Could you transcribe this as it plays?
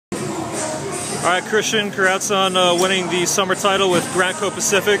All right, Christian, congrats on winning the summer title with Grantco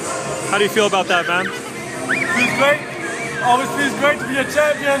Pacific. How do you feel about that, man? Feels great. Always feels great to be a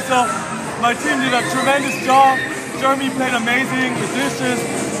champion. So my team did a tremendous job. Jeremy played amazing with dishes,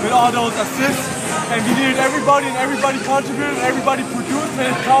 with all those assists, and we needed everybody, and everybody contributed, and everybody produced, and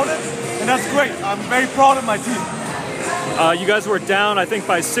it counted, and that's great. I'm very proud of my team. You guys were down, I think,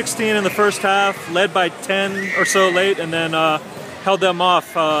 by 16 in the first half, led by 10 or so late, and then held them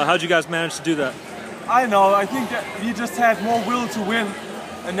off. How'd you guys manage to do that? I know. I think that we just had more will to win,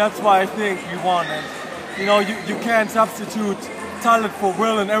 and that's why I think we won. And you know, you can't substitute talent for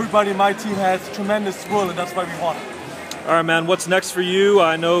will, and everybody in my team has tremendous will, and that's why we won. All right, man. What's next for you?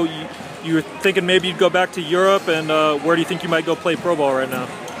 I know you were thinking maybe you'd go back to Europe, and where do you think you might go play pro ball right now?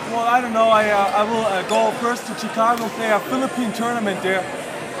 Well, I don't know. I will go first to Chicago, play a Philippine tournament there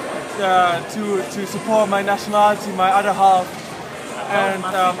to support my nationality, my other half. And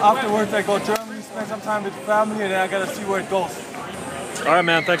afterwards I go to Germany, spend some time with family, and then I gotta see where it goes. All right,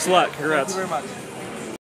 man. Thanks a lot. Congrats. Thank you very much.